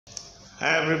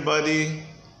Hi everybody.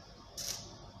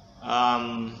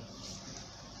 Um,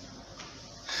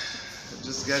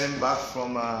 just getting back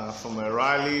from a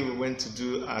rally we went to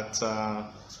do at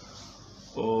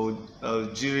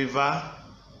Oji River.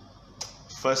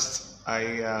 First,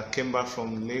 I came back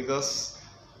from Lagos.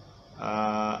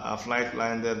 Our flight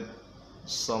landed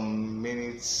some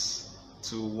minutes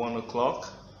to 1 o'clock,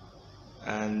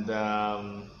 and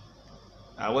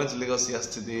I went to Lagos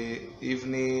yesterday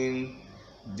evening.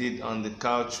 Did on the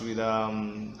couch with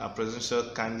a presidential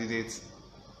candidate,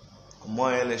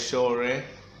 Moele Shore.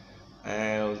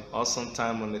 Awesome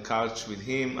time on the couch with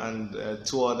him and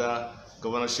two other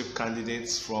governorship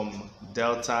candidates from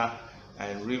Delta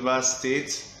and Rivers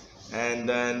State. And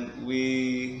then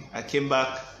I came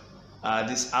back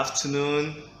this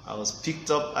afternoon. I was picked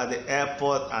up at the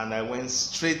airport and I went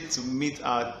straight to meet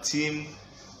our team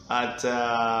at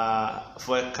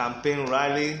for a campaign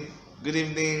rally. Good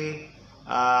evening,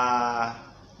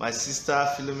 my sister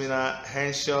Philomena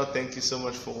Henshaw. Thank you so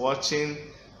much for watching.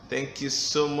 Thank you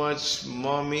so much,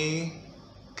 Mommy,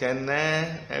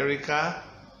 Kene, Erica,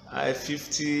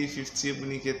 50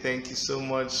 Bunike. Thank you so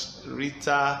much,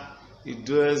 Rita,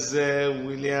 Idueze,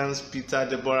 Williams, Peter,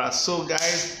 Deborah. So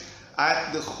guys,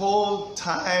 the whole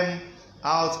time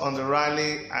out on the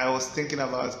rally, I was thinking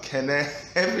about Kene.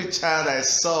 Every child I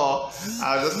saw,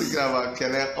 I was just thinking about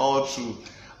Kene all through.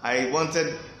 I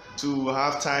wanted to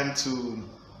have time to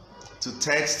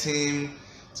text him,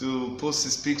 to post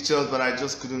his pictures, but I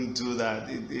just couldn't do that.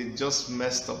 It just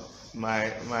messed up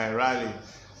my rally.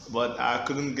 But I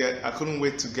couldn't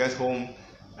wait to get home,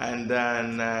 and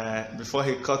then before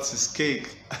he cuts his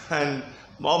cake, and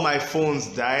all my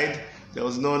phones died. There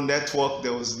was no network.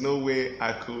 There was no way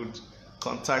I could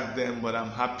contact them. But I'm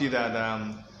happy that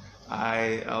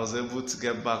I was able to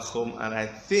get back home, and I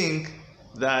think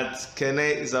that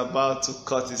Kene is about to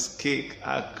cut his cake.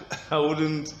 I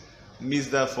wouldn't miss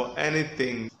that for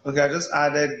anything. Okay, I just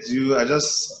added you. I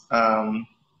just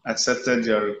accepted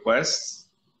your request,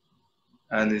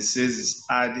 and it says it's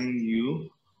adding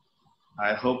you.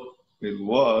 I hope it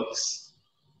works.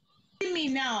 See me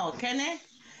now, Kene?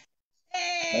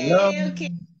 Hey, hello. Okay.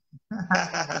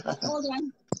 Hold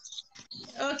on.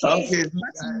 Okay.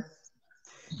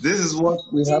 This is what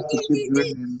we have to keep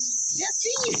doing.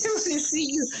 See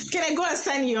you. Can I go and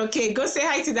stand you? Okay, go say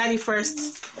hi to Daddy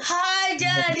first. Hi,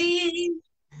 Daddy.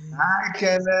 Hi,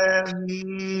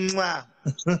 Kene. Mwah.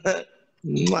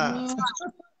 Mwah.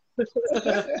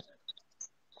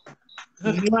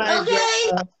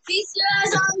 Okay. Peace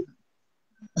out.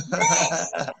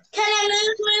 Can I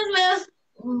move?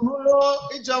 Hello,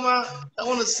 Ijoma. I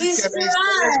want to see Kene.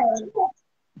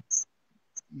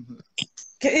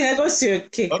 Can I go see your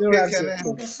cake? Okay, Kene.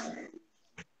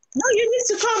 No, you need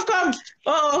to come.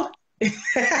 Oh.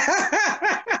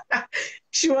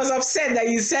 She was upset that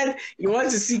you said you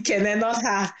want to see Kene, not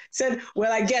her. Said,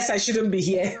 well, I guess I shouldn't be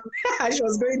here. She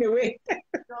was going away.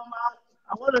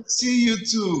 I want to see you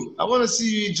too. I want to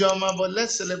see you, Ijoma, but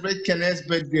let's celebrate Kene's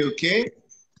birthday, okay?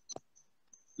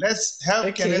 Let's help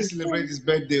Kene celebrate his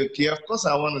birthday, okay? Of course,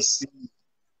 I want to see you.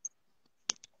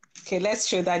 Okay, let's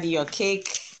show Daddy your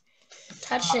cake.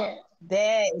 Touch it.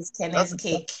 There is Kene's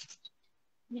cake.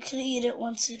 You can eat it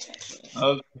once you touch it.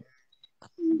 Okay.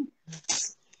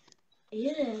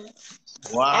 Eat it.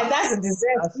 Wow. And that's a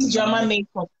dessert Ijoma made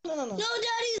for. No,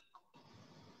 Daddy.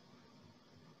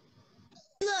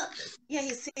 Look. Yeah,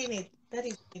 he's seeing it.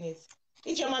 Daddy's seeing it.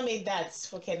 Ijoma made that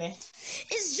for Kene.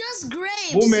 It's just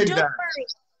grapes. Who made Don't that?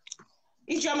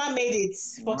 worry. Ijoma made it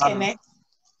for Kene.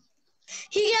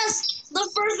 He gets the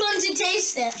first one to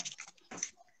taste it.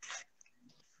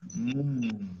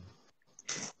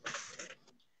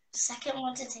 Second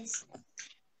one to taste it.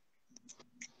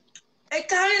 It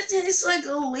kind of tastes like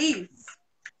a leaf.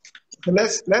 So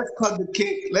let's cut the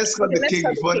cake. Let's cut the cake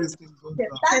before this thing goes down.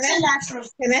 That's a natural.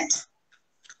 Kene?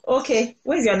 Okay,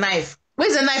 where's your knife?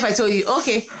 Where's the knife I told you?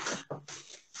 Okay.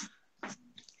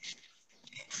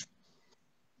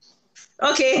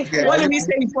 Okay, what did we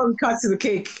say before we cut to the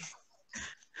cake?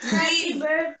 Happy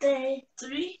birthday.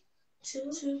 3,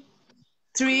 2.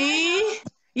 3.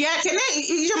 Yeah,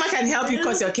 Ijoma can help you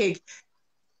cut your cake.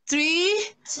 3,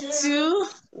 2,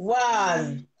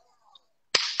 1.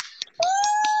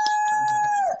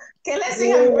 Okay, let's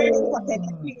sing happy birthday for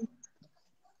Kene.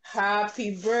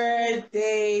 Happy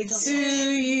birthday to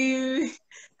you.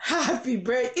 Happy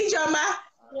birthday, Ijoma.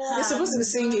 You're supposed to be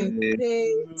singing.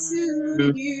 Birthday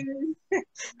to you.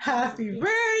 Happy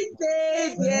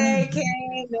birthday, dear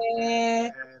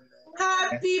Kene.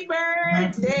 Happy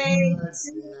birthday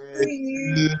to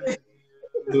you.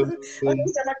 Okay,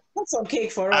 Ijoma, cut some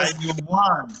cake for us. And you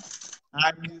won.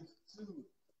 And you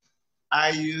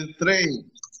Are you 3?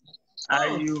 Are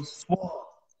Oh, you 4?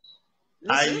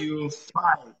 Are listen. you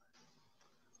 5?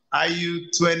 Are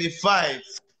you 25?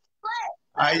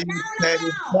 Are you No.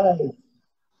 35?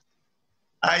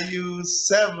 Are you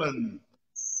 7?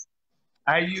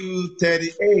 Are you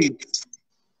 38?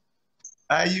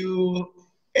 Are you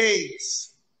 8?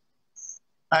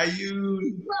 Are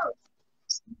you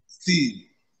C?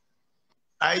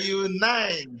 Are you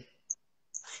 9?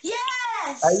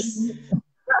 Are Yes. you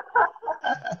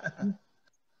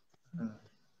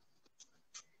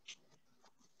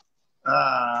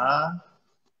ah?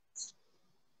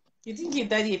 You didn't give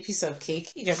Daddy a piece of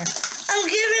cake. Ijoma. I'm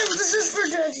giving. This is for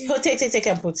Daddy. Oh, take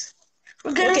and put.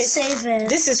 We're gonna Okay. save it.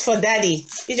 This is for Daddy.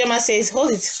 Ijoma says,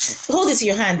 hold it in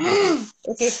your hand.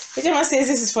 Okay. Ijoma says,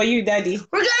 this is for you, Daddy.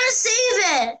 We're gonna save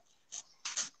it.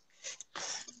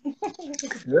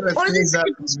 You're gonna Or say this. that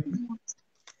to me?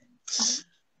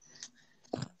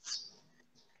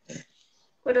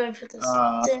 Where do I put this?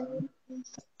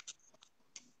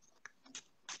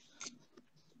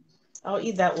 I'll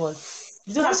eat that one.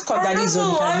 You don't have to cut Daddy's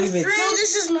own. You can leave it. No,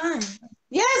 this is mine.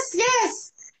 Yes,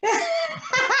 yes.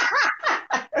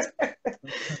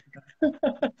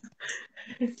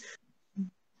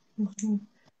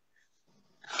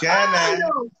 Kene,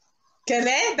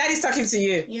 Kene, Daddy's talking to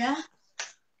you. Yeah.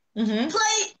 Mm-hmm.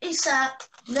 Play ASAP.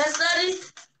 That's Daddy.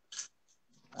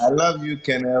 I love you,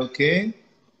 Kene, okay?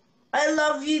 I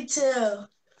love you too.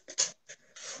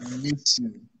 I miss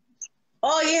you.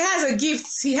 Oh, he has a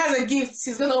gift. He has a gift.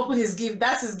 He's gonna open his gift.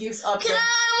 That's his gift up Can there.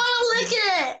 I want to lick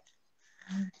it?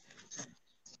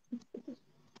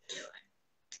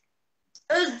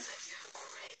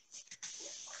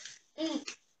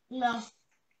 No.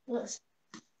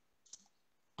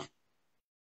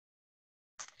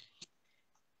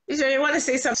 You want to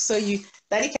say something so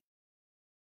Daddy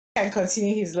can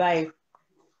continue his life?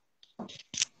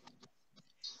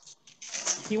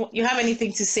 You have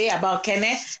anything to say about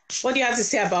Kene? What do you have to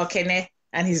say about Kene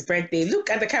and his birthday? Look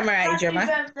at the camera, Ijoma.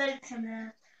 Happy birthday,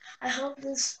 Kene. I hope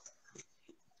this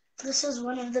is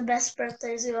one of the best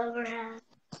birthdays you've ever had.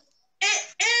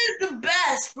 It is the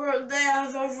best birthday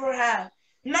I've ever had.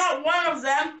 Not one of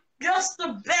them, just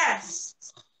the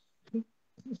best.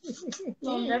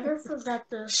 You'll never forget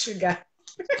this. Sugar.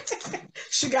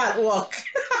 Sugar at work.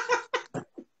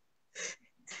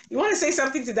 You want to say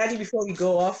something to Daddy before we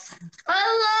go off?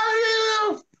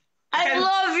 I love you. I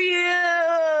love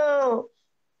you.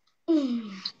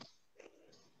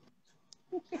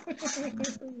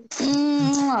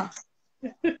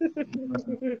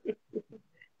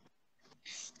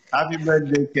 Happy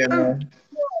birthday, Kene.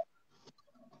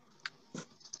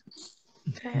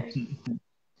 Okay.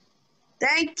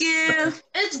 Thank you.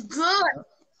 It's good.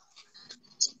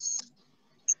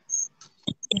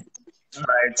 All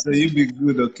right, so you be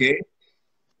good, okay?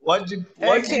 What did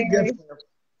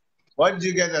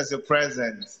you get as a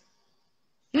present?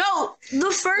 No,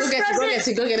 the first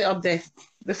present. Go get it up there.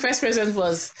 The first present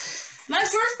was. My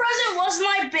first present was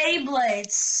my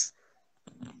Beyblades.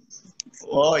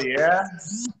 Oh yeah.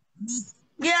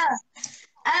 Yeah,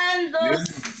 and the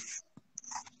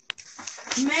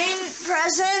main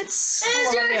presents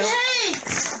is your cake.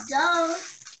 Duh.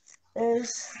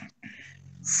 Is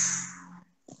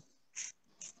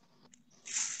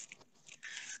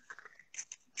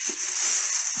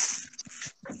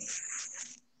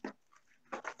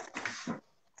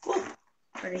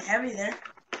pretty heavy there.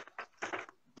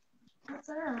 What's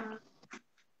that?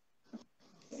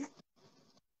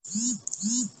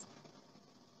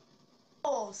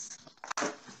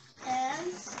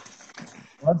 And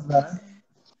What's that?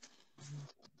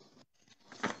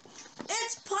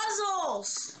 it's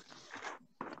puzzles.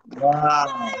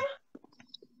 Wow.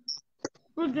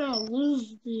 We're gonna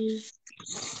lose these.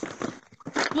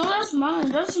 No, that's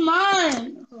mine. That's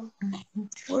mine.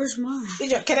 Where's mine?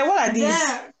 Kene, what are these?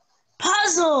 There.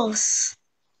 Puzzles.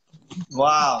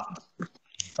 Wow.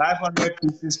 500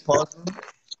 pieces puzzle.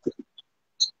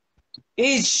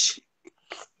 Each.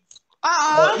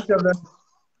 Oh,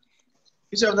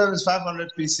 each of them is 500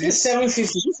 It's pieces.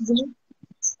 750.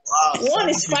 Wow. One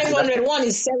is 750. 500, one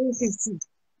is 750.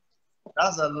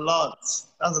 That's a lot.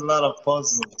 That's a lot of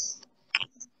puzzles.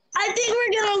 I think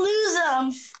we're gonna lose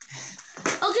them.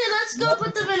 Okay, let's go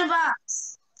put them in a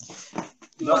box.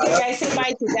 No, Okay, guys, say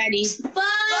bye to Daddy.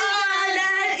 Bye,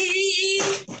 Daddy.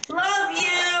 Love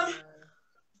you.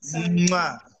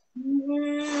 Mwah.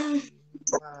 Mwah.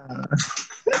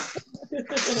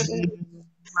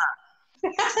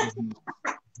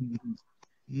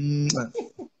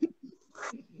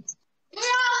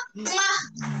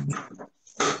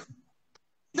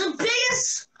 The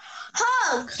biggest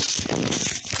hug.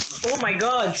 Oh my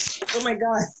God. Oh my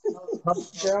God.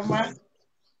 Jeremiah.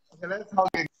 Okay, let's talk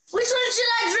again. Which one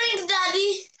should I drink,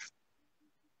 Daddy?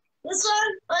 This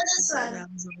one or this one?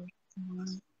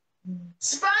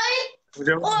 Sprite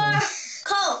or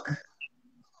Coke?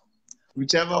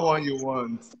 Whichever one you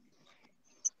want.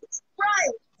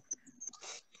 Sprite.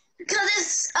 Because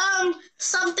it's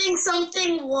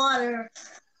something water.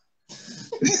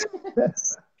 It's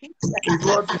what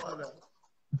water.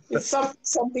 It's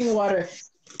something water.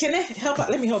 Can I help?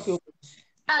 Let me help you.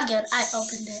 I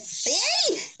opened it.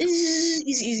 Easy.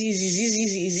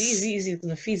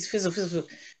 No, fizzle.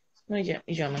 No,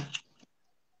 Ijama.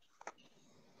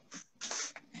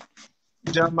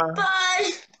 Jama.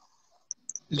 Bye.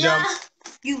 Jama. Yeah.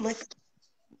 You lick.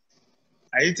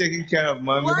 Are you taking care of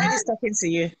mommy? What? Daddy's talking to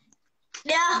you.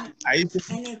 Yeah. Are you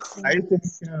taking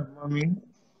care of mommy?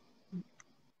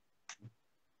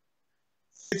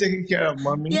 Are you taking care of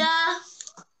mommy? Yeah.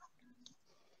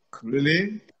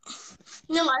 Really?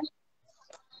 No,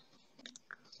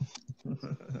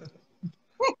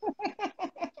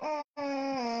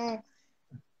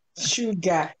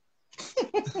 Sugar.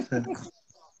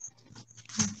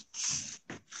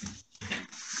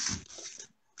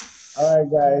 All right,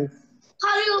 guys.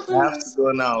 how do you open I have this? to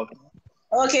go now.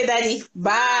 Okay, Daddy.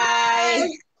 Bye.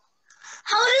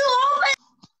 How do you open?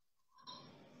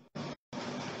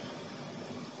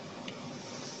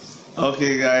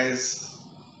 Okay, guys.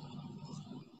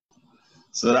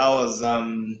 So that was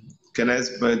Kene's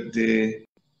birthday.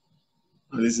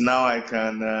 At least now I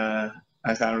can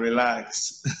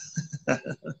relax.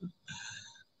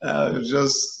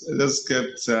 Just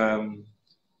kept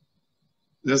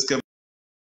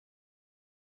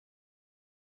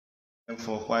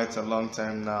for quite a long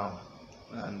time now,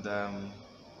 and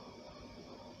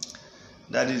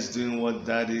Daddy is doing what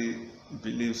Daddy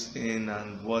believes in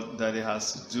and what Daddy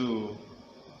has to do.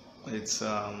 It's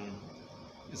a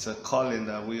calling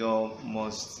that we all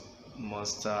must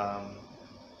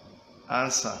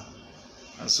answer.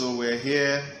 And so we're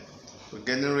here. We're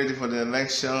getting ready for the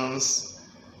elections.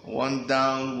 One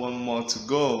down, one more to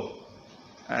go.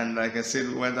 And like I said,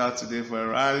 we went out today for a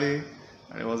rally,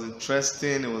 and it was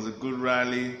interesting. It was a good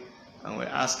rally, and we're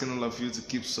asking all of you to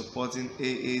keep supporting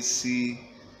AAC.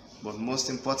 But most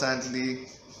importantly,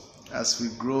 as we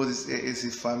grow this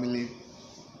AAC family,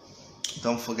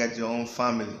 don't forget your own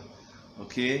family.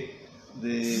 Okay?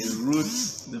 The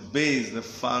roots, the base, the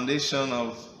foundation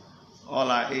of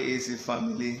all our AAC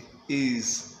family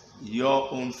is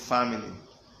your own family.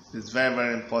 It's very,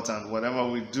 very important. Whatever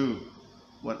we do,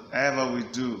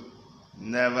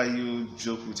 never you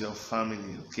joke with your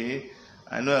family, okay?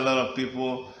 I know a lot of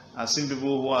people, I've seen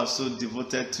people who are so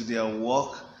devoted to their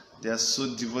work, they are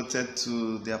so devoted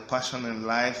to their passion in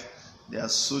life, they are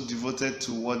so devoted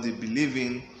to what they believe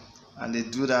in, and they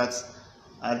do that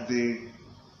at the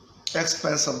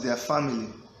expense of their family.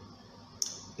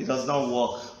 It does not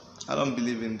work. I don't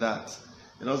believe in that.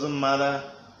 It doesn't matter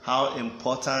how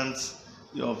important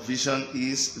your vision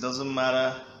is. It doesn't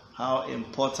matter how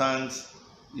important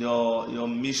your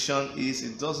mission is.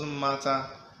 It doesn't matter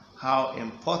how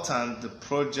important the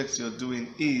project you're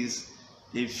doing is.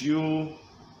 If you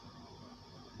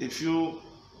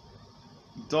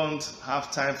don't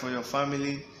have time for your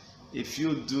family, if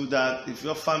you do that, if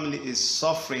your family is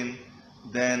suffering,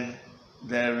 then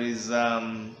there is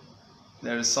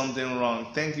something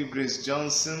wrong. Thank you, Grace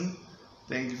Johnson.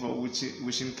 Thank you for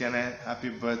wishing Kene happy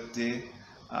birthday.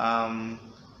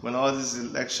 When all this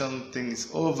election thing is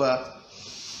over,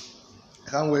 I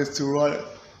can't wait to run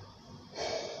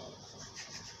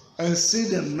and see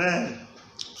the man. I'm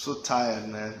so tired,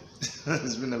 man.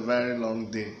 It's been a very long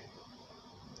day.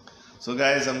 So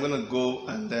guys, I'm gonna go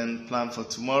and then plan for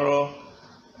tomorrow,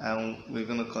 and we're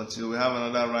gonna continue. We have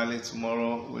another rally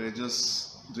tomorrow. We're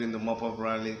just doing the mop-up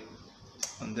rally,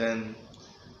 and then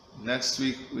next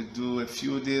week we do a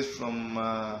few days from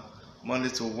Monday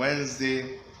to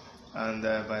Wednesday, and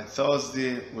by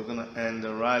Thursday we're gonna end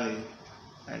the rally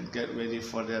and get ready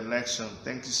for the election.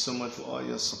 Thank you so much for all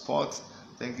your support.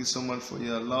 Thank you so much for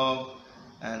your love,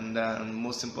 and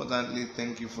most importantly,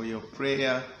 thank you for your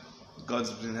prayer.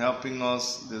 God's been helping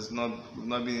us. We've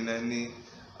not been in any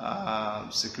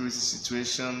security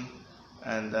situation,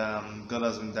 and God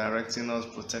has been directing us,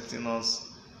 protecting us,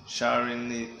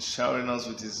 showering us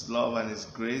with His love and His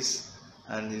grace,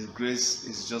 and His grace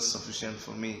is just sufficient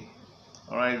for me.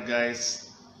 All right, guys,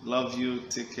 love you.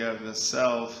 Take care of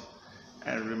yourself,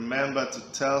 and remember to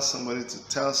tell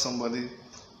somebody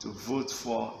to vote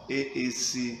for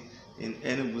AAC in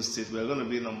Enugu State. We're going to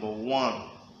be number one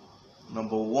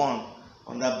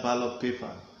on that ballot paper.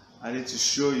 I need to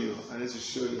show you.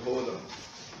 Hold on.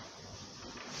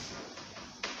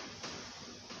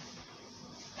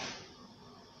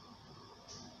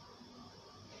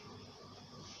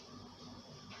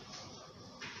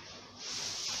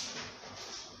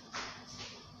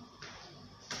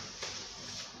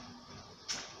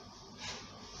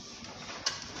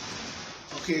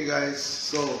 Okay, guys,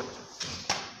 so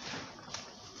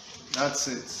that's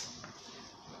it.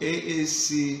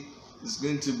 AAC is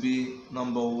going to be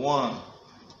number one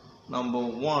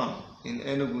in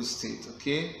Enugu State.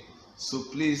 Okay, so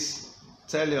please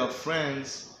tell your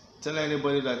friends, tell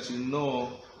anybody that you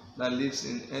know that lives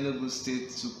in Enugu State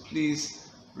to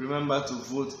please remember to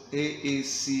vote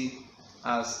AAC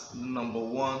as the number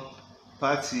one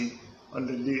party on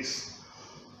the list.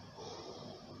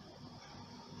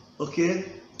 Okay,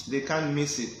 they can't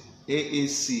miss it.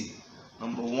 AAC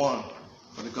number one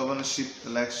for the governorship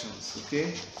elections.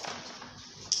 Okay,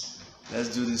 let's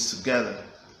do this together.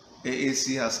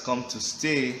 AAC has come to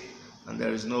stay and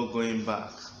there is no going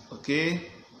back. Okay,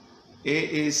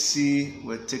 AAC,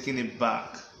 we're taking it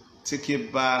back. Take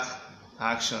it back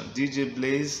action. DJ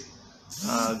Blaze,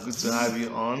 good to have you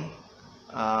on.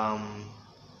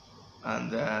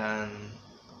 And then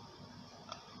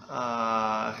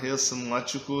Hilson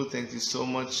Machuku, thank you so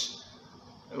much.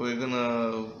 We're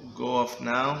gonna go off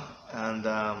now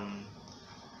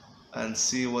and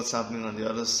see what's happening on the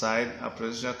other side. Our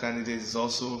presidential candidate is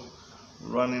also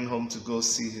running home to go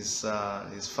see his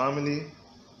family,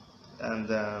 and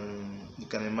you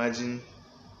can imagine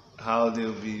how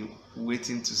they'll be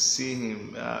waiting to see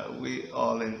him. We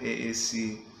all in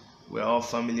AAC, we're all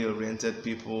family-oriented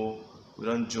people. We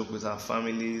don't joke with our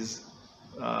families.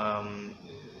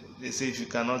 They say if you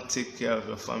cannot take care of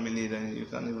your family, then you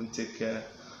can't even take care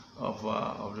of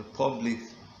the public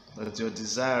that you're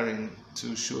desiring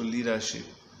to show leadership.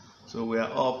 So we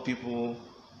are all people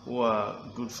who are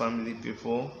good family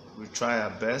people. We try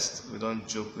our best. We don't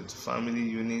joke with family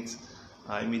units,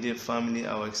 our immediate family,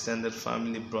 our extended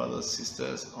family, brothers,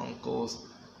 sisters, uncles,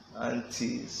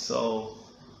 aunties. So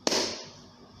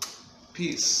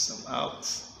peace. I'm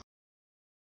out.